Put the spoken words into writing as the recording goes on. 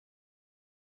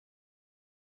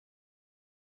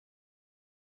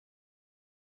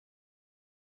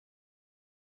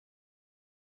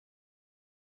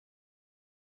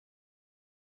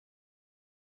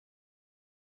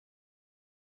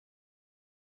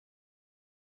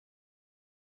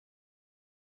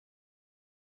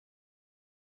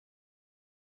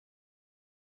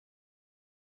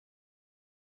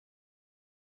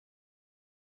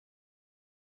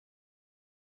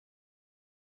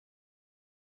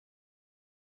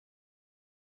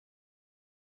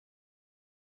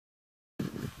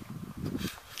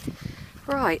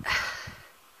Right,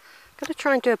 I'm going to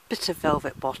try and do a bit of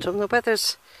velvet bottom. The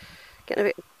weather's getting a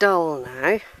bit dull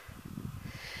now,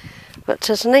 but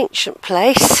as an ancient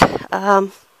place,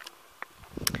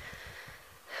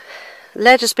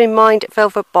 lead has been mined at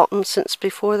Velvet Bottom since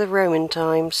before the Roman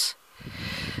times.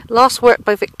 Last work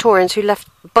by Victorians who left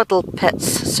buddle pits,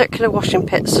 circular washing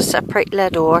pits to separate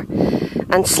lead ore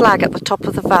and slag at the top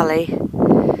of the valley.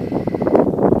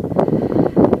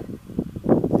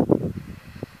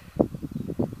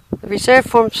 The reserve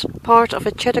forms part of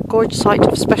a Cheddar Gorge site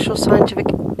of special scientific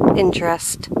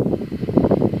interest.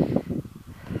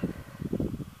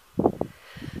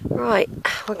 Right,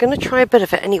 we're going to try a bit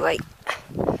of it anyway.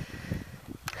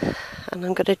 And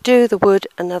I'm going to do the wood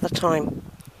another time.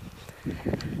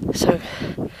 So,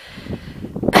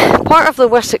 part of the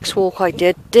Wessex walk I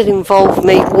did involve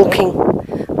me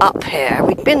walking up here.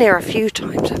 We'd been here a few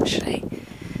times actually,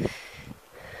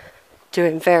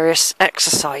 doing various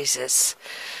exercises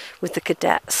with the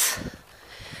cadets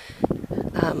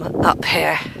up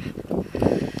here.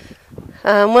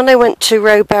 When I went to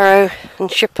Rowbarrow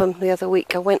and Shipham the other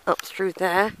week, I went up through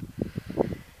there.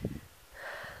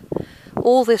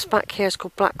 All this back here is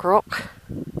called Black Rock,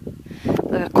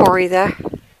 the quarry there.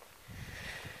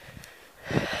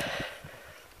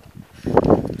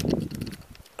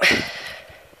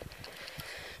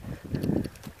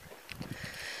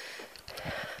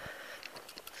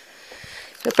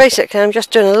 So basically I'm just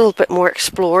doing a little bit more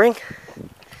exploring.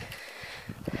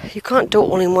 You can't do it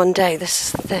all in one day, this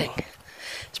is the thing.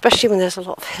 Especially when there's a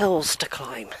lot of hills to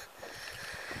climb.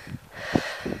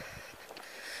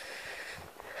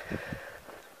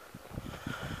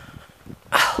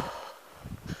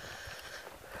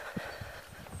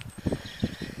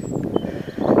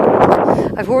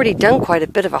 I've already done quite a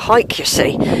bit of a hike, you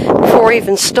see, before I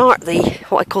even start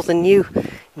what I call the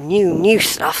new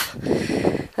stuff.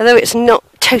 Although it's not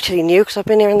totally new because I've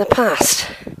been here in the past.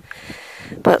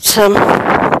 But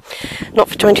not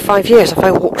for 25 years have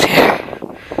I walked here.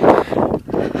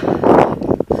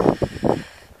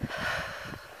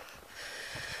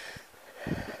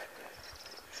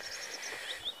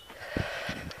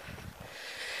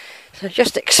 So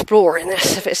just exploring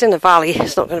this. If it's in a valley,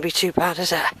 it's not going to be too bad,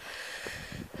 is it?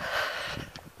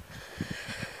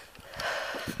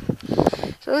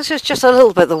 So this is just a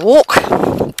little bit of the walk.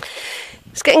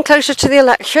 It's getting closer to the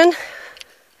election,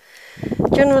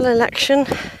 general election.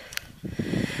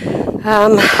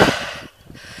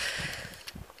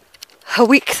 A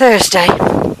week Thursday,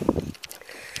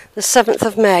 the 7th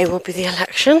of May will be the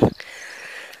election.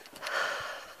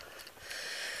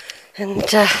 And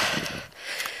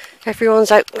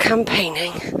everyone's out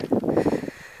campaigning.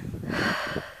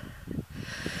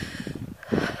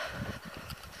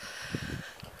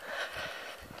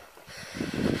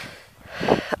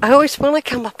 When I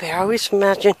come up here, I always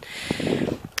imagine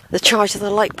the charge of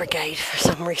the Light Brigade for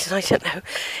some reason, I don't know.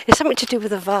 It's something to do with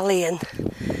the valley and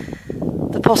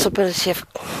the possibility of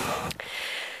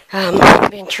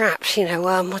being trapped, you know,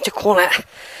 what do you call it?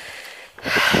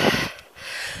 Oh,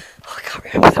 I can't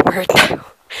remember the word now.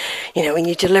 You know, when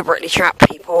you deliberately trap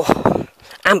people.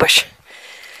 Ambush.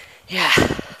 Yeah.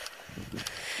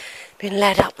 Being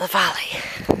led up the valley.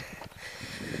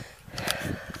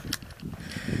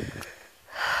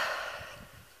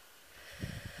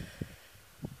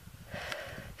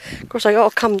 Of course, I got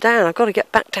to come down. I've got to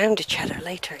get back down to Cheddar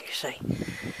later, you see.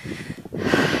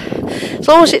 As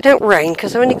long as it don't rain,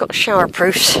 because I've only got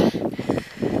showerproofs.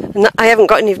 And I haven't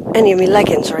got any of my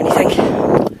leggings or anything.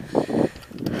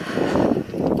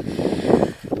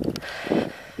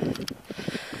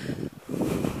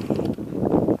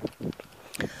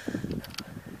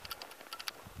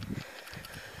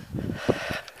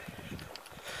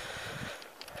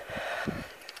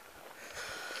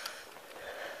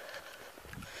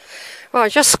 Right,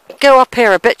 just go up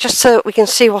here a bit just so that we can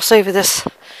see what's over this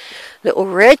little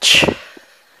ridge.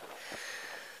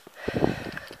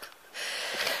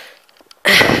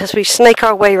 As we snake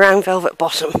our way around Velvet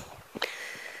Bottom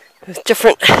with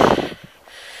different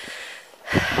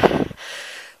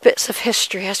bits of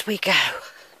history as we go.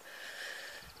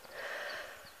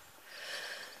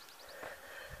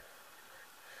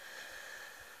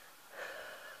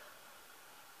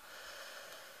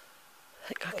 I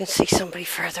think I can see somebody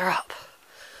further up.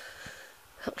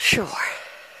 Not sure.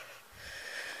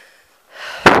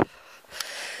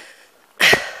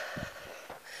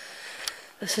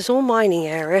 This is all mining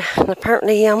area, and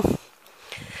apparently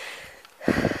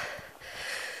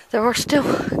there are still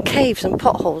caves and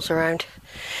potholes around.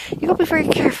 You've got to be very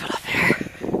careful up here.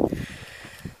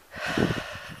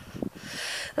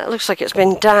 That looks like it's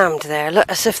been dammed there. Look,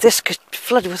 as if this could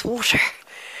flood with water,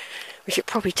 which it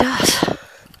probably does.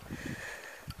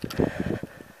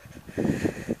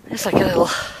 It's like a little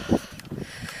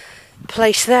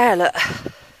place there, look,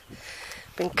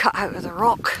 been cut out of the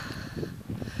rock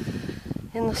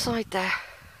in the side there.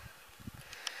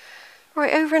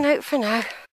 Right, over and out for now.